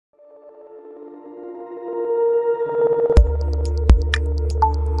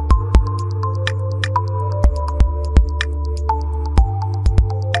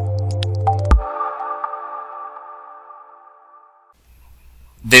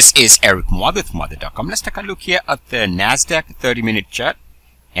This is Eric Muathe with Muathe.com. Let's take a look here at the NASDAQ 30-minute chart.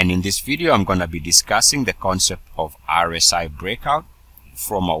 And in this video, I'm going to be discussing the concept of RSI breakout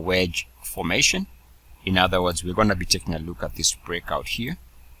from a wedge formation. In other words, we're going to be taking a look at this breakout here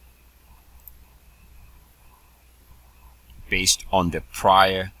based on the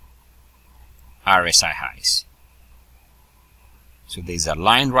prior RSI highs. So there's a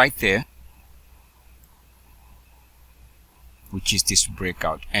line right there, which is this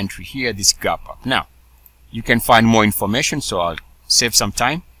breakout entry here, this gap up. Now, you can find more information, so I'll save some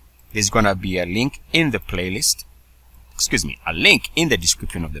time. There's going to be a link in the playlist, a link in the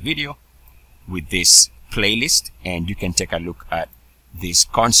description of the video with this playlist, and you can take a look at this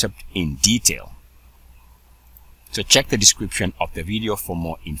concept in detail. So check the description of the video for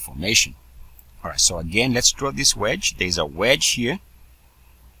more information. Alright, so again, let's draw this wedge. There's a wedge here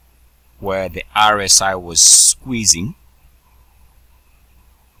where the RSI was squeezing.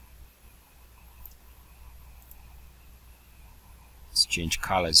 Let's change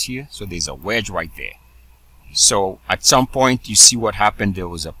colors here. So there's a wedge right there. So at some point, you see what happened. There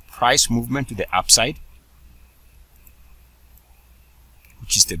was a price movement to the upside,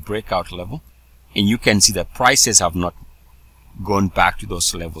 which is the breakout level. And you can see that prices have not gone back to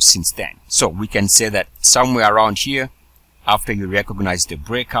those levels since then. So we can say that somewhere around here, after you recognize the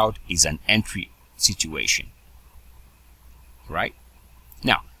breakout, is an entry situation. Right?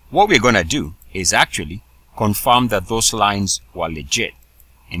 Now, what we're going to do is actually confirm that those lines were legit.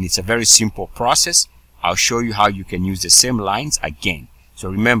 And it's a very simple process. I'll show you how you can use the same lines again. So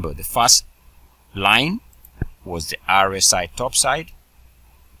remember, the first line was the RSI topside,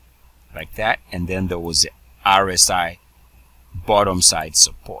 like that, and then there was the RSI bottom side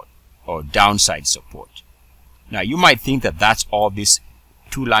support or downside support. Now you might think that that's all these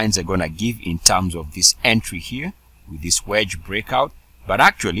two lines are going to give in terms of this entry here with this wedge breakout, but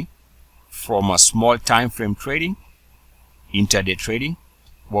actually from a small time frame trading, intraday trading,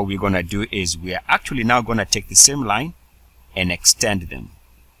 what we're going to do is we are actually now going to take the same line and extend them.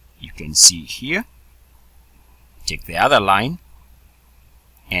 You can see here, take the other line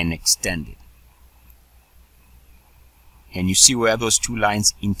and extend it. And you see where those two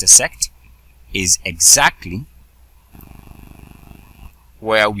lines intersect is exactly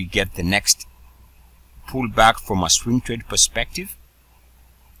where we get the next pullback from a swing trade perspective,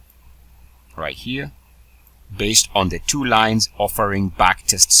 right here, based on the two lines offering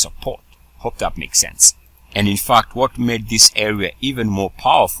backtest support. Hope that makes sense. And in fact, what made this area even more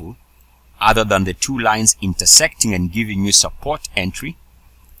powerful, other than the two lines intersecting and giving you support entry,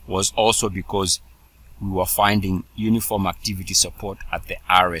 was also because we were finding uniform activity support at the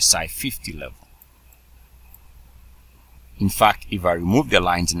RSI 50 level. In fact, if I remove the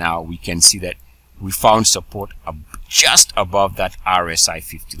lines now, we can see that we found support just above that RSI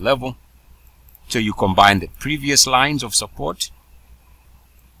 50 level. So you combine the previous lines of support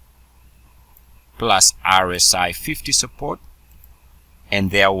plus RSI 50 support,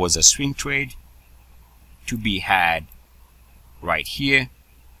 and there was a swing trade to be had right here,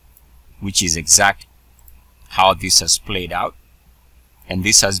 which is exact how this has played out. And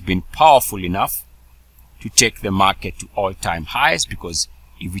this has been powerful enough to take the market to all-time highs, because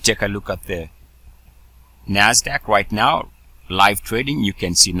if we take a look at the NASDAQ right now, live trading, you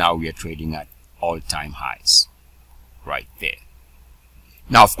can see now we are trading at all-time highs right there.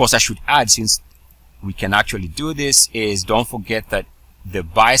 Now, of course, I should add, since we can actually do this, is don't forget that the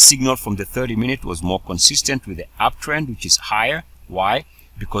buy signal from the 30-minute was more consistent with the uptrend, which is higher. Why?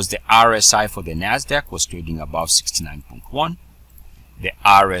 Because the RSI for the NASDAQ was trading above 69.1. The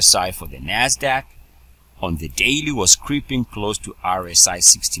RSI for the NASDAQ on the daily was creeping close to RSI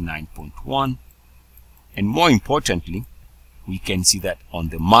 69.1. And more importantly, we can see that on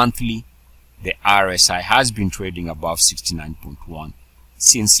the monthly, the RSI has been trading above 69.1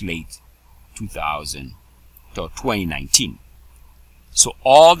 since late 2019. So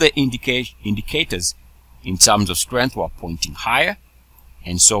all the indicators in terms of strength were pointing higher.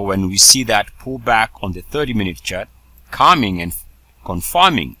 And so when we see that pullback on the 30-minute chart coming and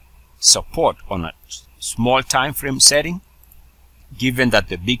confirming support on a small time frame setting, given that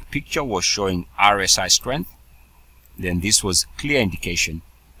the big picture was showing RSI strength, then this was clear indication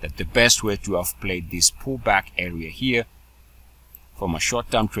that the best way to have played this pullback area here from a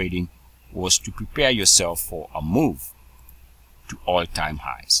short-term trading was to prepare yourself for a move to all-time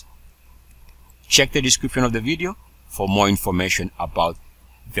highs. Check the description of the video for more information about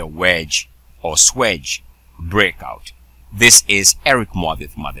the wedge or Swedge breakout. This is Eric Muathe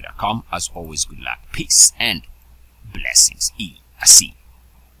with Muathe.com. As always, good luck, peace, and blessings. ESPSM.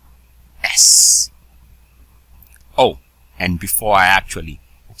 Oh, and before I actually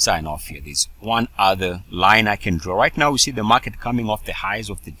sign off here. There's one other line I can draw. Right now we see the market coming off the highs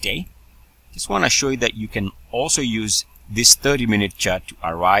of the day. Just want to show you that you can also use this 30-minute chart to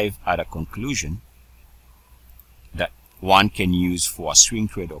arrive at a conclusion that one can use for a swing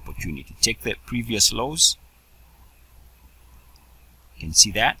trade opportunity. Take the previous lows. You can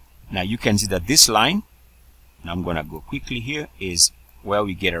see that. Now you can see that this line, now I'm going to go quickly here, is where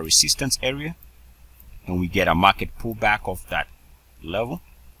we get a resistance area and we get a market pullback of that level.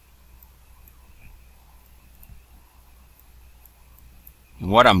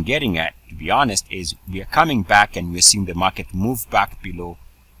 And what I'm getting at, to be honest, is we are coming back and we're seeing the market move back below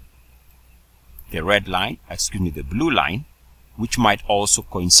the red line, the blue line, which might also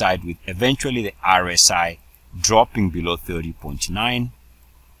coincide with eventually the RSI dropping below 30.9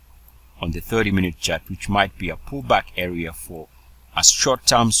 on the 30-minute chart, which might be a pullback area for a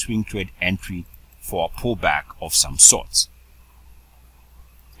short-term swing trade entry for a pullback of some sorts.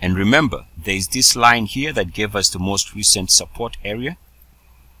 And remember, there is this line here that gave us the most recent support area.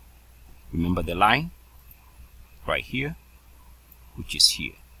 Remember the line right here, which is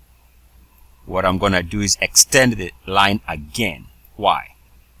here. What I'm going to do is extend the line again. Why?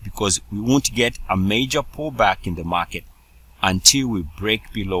 Because we won't get a major pullback in the market until we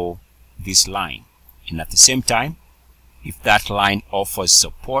break below this line. And at the same time, if that line offers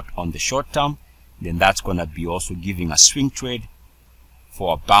support on the short term, then that's going to be also giving a swing trade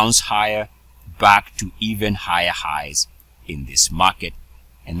for a bounce higher back to even higher highs in this market.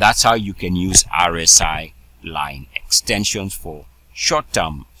 And that's how you can use RSI line extensions for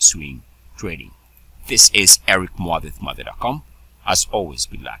short-term swing trading. This is Eric Muathe with Muathe.com. As always,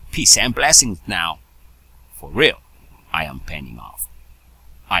 good luck, peace, and blessings. Now, for real, I am penning off.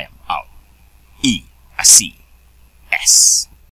 I am out. ESPSM.